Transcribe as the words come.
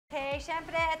Okay,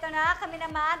 syempre, ito na. Kami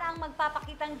naman ang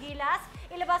magpapakitang gilas.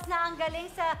 Ilabas na ang galing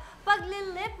sa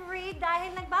pagli-lip read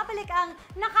dahil nagbabalik ang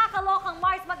nakakalokang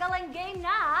Mars Magaling game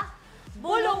na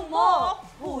Bulong Mo,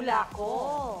 Hula Ko.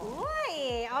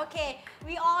 Uy, okay.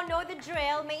 We all know the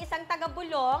drill. May isang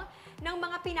taga-bulong ng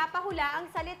mga pinapahula ang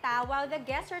salita while the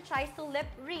guesser tries to lip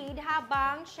read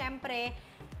habang, syempre,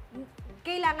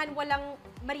 kailangan walang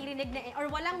maririnig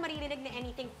na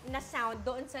anything na sound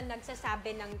doon sa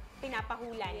nagsasabi ng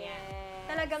pinapahula niya. Yes.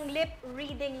 Talagang lip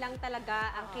reading lang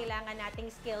talaga ang kailangan nating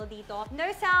skill dito. No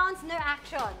sounds, no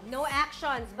action. No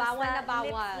actions. Bawal na bawal.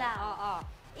 Lips lang. Oo.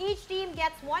 Each team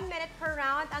gets 1 minute per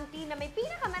round. Ang team na may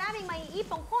pinakamaraming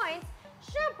maiipong points,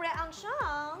 syempre ang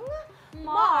siyang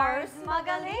Mars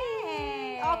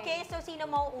Magaling. Okay, so sino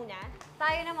mauuna?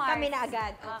 Tayo na, Mars. Kami na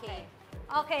agad. Okay.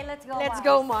 Okay, let's go, Let's Mars.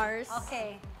 go, Mars.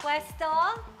 Okay. Pwesto,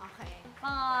 Okay.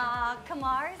 mga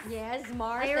kamars. Yes,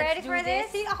 Mars. Are you let's ready do for this?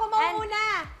 Ako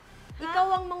mauuna. Ikaw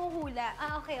ang manguhula.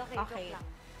 Okay. Okay. Joke lang.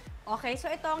 Okay,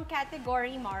 so ito ang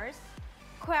category, Mars.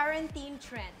 Quarantine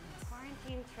trends.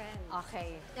 Quarantine trends.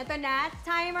 Okay. Ito na.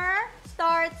 Timer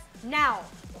starts now.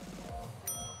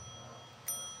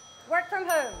 Work from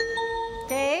home.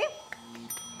 Okay?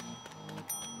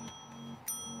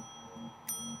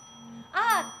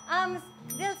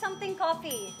 Del something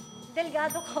coffee.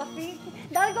 Delgado coffee.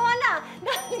 Dalgona!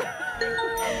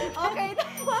 Okay,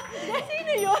 tama.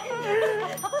 Sino yun?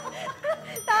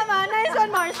 Tama. Nice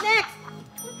one, Mars. Next.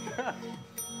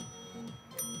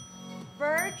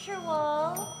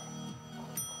 Virtual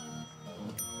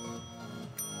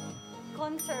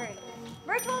concert.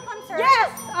 Virtual concert? Yes!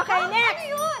 Okay, next.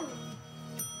 Ano yun?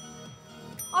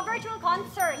 Virtual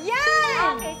concert.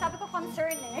 Yan! Okay, sabi ko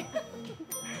concern eh.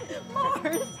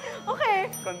 Mars.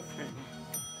 Okay. Concern.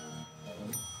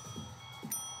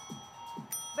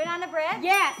 Banana bread?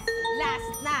 Yes!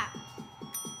 Last na.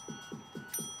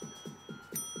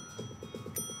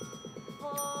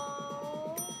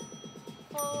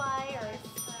 Flyers.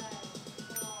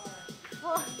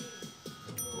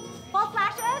 Fall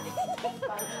flashes?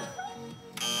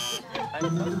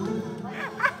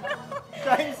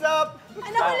 Time's up!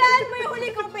 Ano, hulaan mo yung huli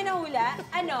kong pinahula?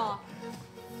 Ano?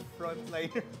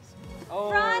 Frontliners.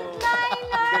 Oh.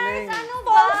 Frontliners! Galing. Ano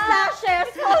ba? False flashes!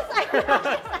 False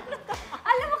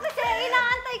Alam mo kasi,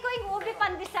 inaantay ko yung ubi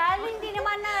pandesal. Hindi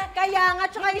naman na... Kaya nga,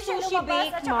 tsaka yung Hindi siya sushi lumabas,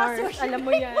 bake, at saka Mars. sushi Alam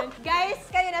mo yan. Guys,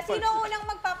 kayo na. Sino unang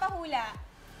magpapahula?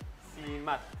 Si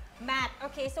Matt. Matt.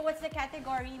 Okay, so what's the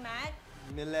category, Matt?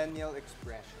 Millennial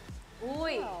expression.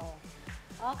 Uy.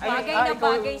 Okay. Bagay na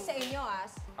ikaw bagay yung- sa inyo,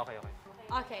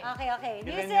 Okay. Okay. Okay.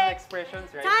 Millennial Music. expressions,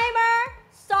 right? Timer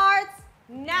starts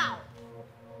now.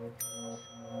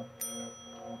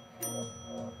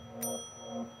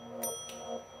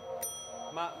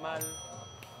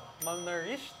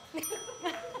 Malnourished?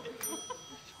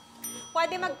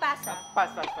 Pwede mag-pass, ah.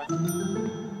 Pass.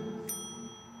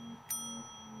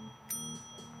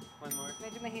 One more.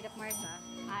 Medyo mahirap, Mars, ha?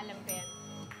 Alam ko yan.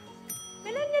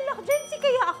 Millennial ako. Gen Z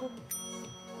kaya ako.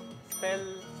 Spell.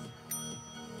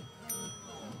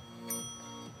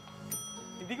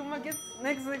 Hindi ko mag-gets.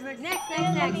 Next. Next.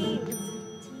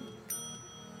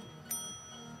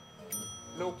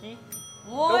 Low-key?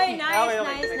 Boy, Low-key. nice.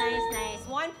 Okay. Nice.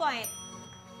 1 point.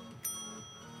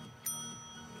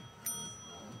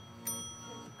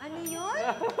 Ano yun?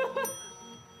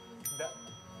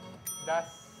 Das.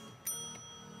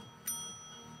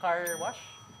 Car wash?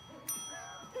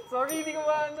 Sorry, hindi ko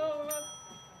maano.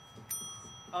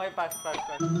 Okay, pass.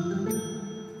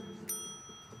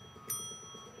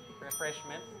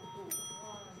 Refreshment?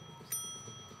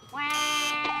 Oh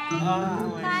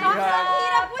my Ang God.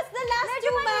 hirap was the last Medyo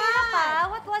two mahirap, ba? ha?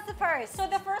 What was the first? So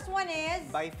the first one is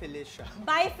By Felicia.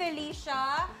 by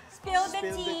Felicia. Spill the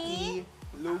Spill tea.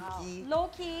 Low-key.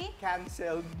 Low-key.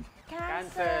 Canceled.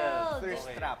 Cancelled. Thirst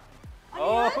Okay. trap.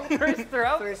 Oh, thirst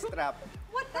trap? Thirst trap.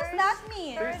 What does that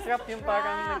mean? Thirst trap yung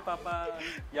parang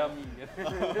nagpapa-yummy.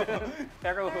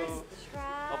 Pero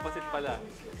Trap. opposite pala.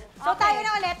 So tayo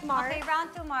na ulit, Mars. Okay, round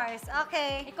 2, Mars.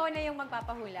 Okay. Ikaw na yung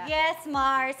magpapahula. Yes,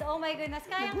 Mars. Oh my goodness.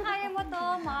 Kaya mo to,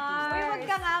 Mars. Uy, wag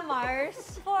ka nga,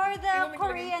 Mars. For the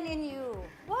Korean in you.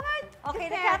 What? Okay,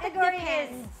 the Depends. category It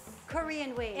is depends.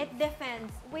 Korean wave. It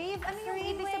defends. Wave? Ano yung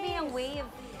Korean ibig sabihin ng wave?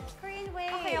 Korean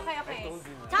wave. Okay. I told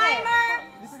you na. Timer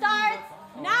starts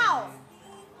now.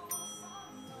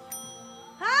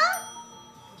 Huh?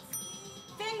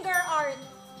 Finger art.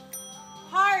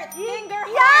 Heart. Finger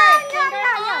heart. Finger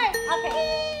heart. Okay.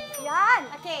 Yan.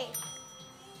 Okay.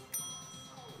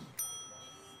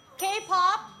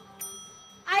 K-pop.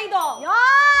 Idol.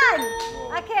 Yan!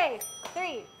 Okay,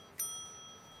 3.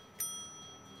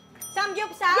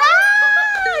 Samgyupsal.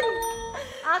 Yan!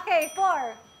 Okay,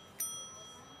 4.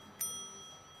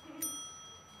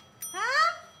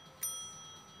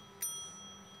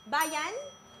 Bayan?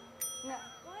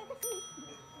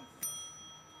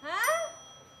 Ha?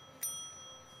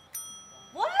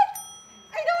 What?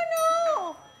 I don't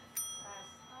know!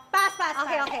 Pass.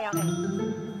 Okay.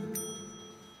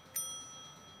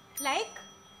 Like?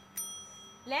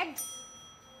 Legs?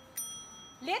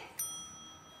 Lit?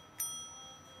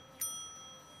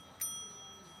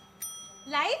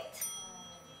 Light?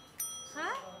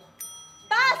 Ha?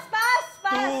 Pass!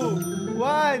 2,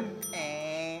 1.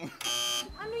 Eh.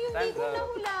 Ano yung di ko Stanza.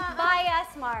 nahula? Bias,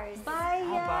 Mars. Bias!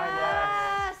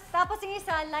 bias. Tapos yung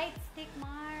isa, light stick,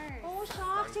 Mars. Oh,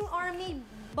 shucks. Yung army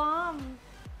bomb.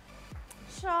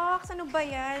 Shucks, ano ba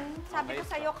yan? Sabi ko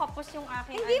sa'yo, kapos yung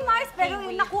aking Hindi, ano, Mars, pero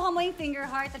K-wave. nakuha mo yung finger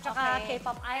heart at saka Okay.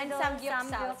 K-pop And idol,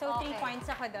 samgyupsal. So, 3 Okay. points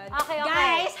ako doon. Okay.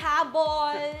 Guys,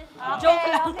 habol! Okay, Joke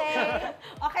lang. okay.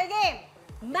 Okay, game.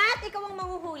 Matt, ikaw ang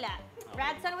manghuhula.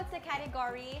 Radson, what's the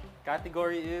category?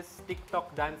 Category is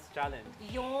TikTok Dance Challenge.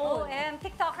 Yun.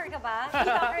 TikToker ka ba?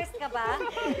 TikTokers ka ba?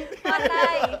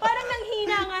 Patay. Parang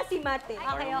nanghina nga si Matt eh. Okay,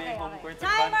 Parang may okay. home court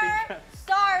Timer advantage.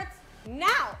 starts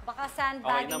now! Baka Okay,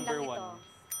 sandbagging number lang ito. 1.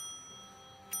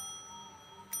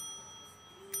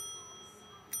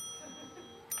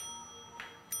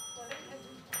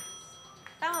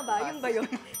 Tama ba? Yung ba yun?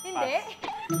 Hindi?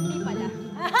 Hindi pala.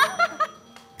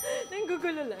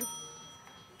 Nanggugulo lang.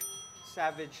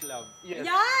 Savage Love. Yes.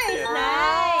 Yes! Yes.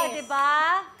 Nice! Oh, diba?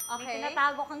 May Okay.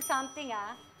 tinatago kang something,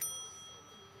 ah.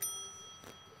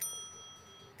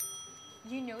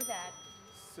 You know that.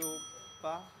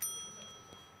 Supa.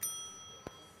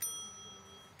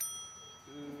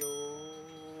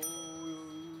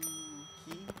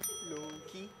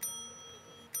 Low-key.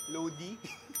 Lodi.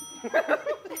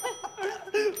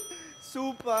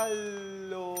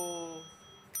 Supalo.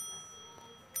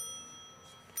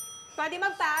 Pwede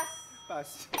mag-pass. Pass.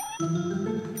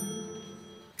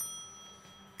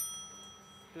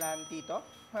 Plantito?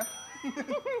 Ha?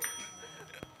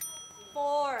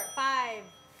 4, 5,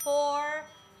 4,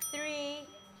 3,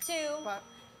 2.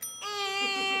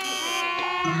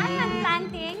 Ano,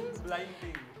 planting?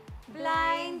 Blinding.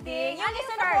 Blinding. Yung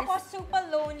isa na po, super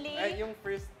lonely. Ay, yung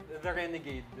first, The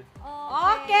Renegade.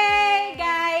 Okay,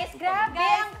 guys. Grabe.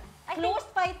 Guys, Ang close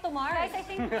fight to Mars. Guys, I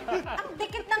think ang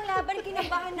dikit ng laban,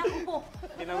 kinabahan ako.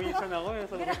 Kinawisan ako yung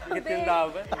sa Grabe. dikit yung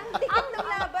laban. Ang dikit ng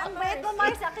laban, ang bait mo,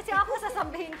 Mars. Mars, kasi ako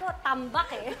sasabihin ko,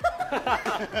 tambak eh.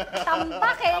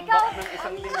 Tambak eh. Ikaw, Tambak ng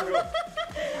isang linggo.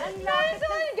 ang lapit So,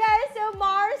 guys, so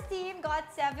Mars team got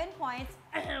 7 points.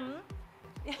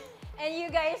 And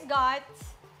you guys got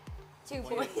 2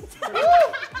 points.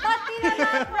 Pati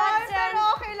naman, Radson. Pero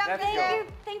okay lang Let's kasi. go.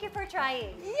 Thank you for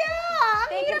trying. Yeah! Ang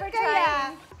Thank you hirap for kaya.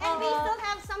 trying. And we Oo. still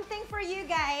have something for you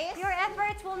guys. Your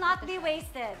efforts will not be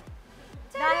wasted.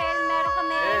 Dahil meron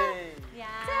kami. Hey!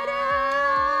 Yan. Ta-da!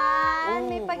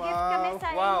 May Oh, pa-gift kami sa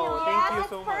wow. inyo. Thank Yes, you it's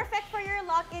so much. perfect for your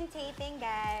lock-in taping,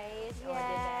 guys. O, diba?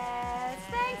 Yes.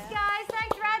 Thanks, guys.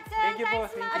 Thanks, Radson. Thank you po.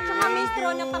 Thanks, Thank Matt. At you. saka may straw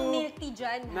na Thank you. pang milk tea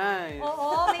dyan. Nice. Oo,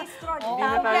 may straw. Hindi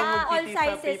na tayo All magtiti sa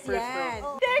sizes paper straw. yan.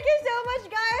 Thank you so much,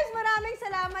 guys. Maraming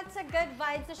salamat sa good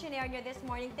vibes na shinare nyo this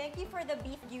morning. Thank you for the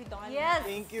beef gyudon. Yes.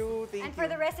 Thank you. And for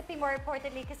the recipe, more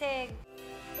importantly, kasi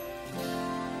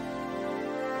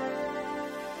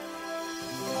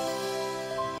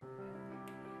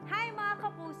Hi mga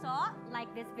kapuso! Like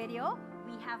this video,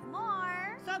 we have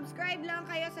more! Subscribe lang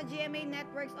kayo sa GMA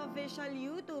Network's official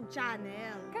YouTube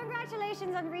channel.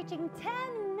 congratulations on reaching 10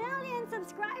 million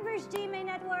subscribers, GMA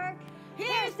Network.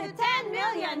 Here's to 10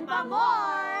 million pa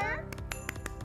more!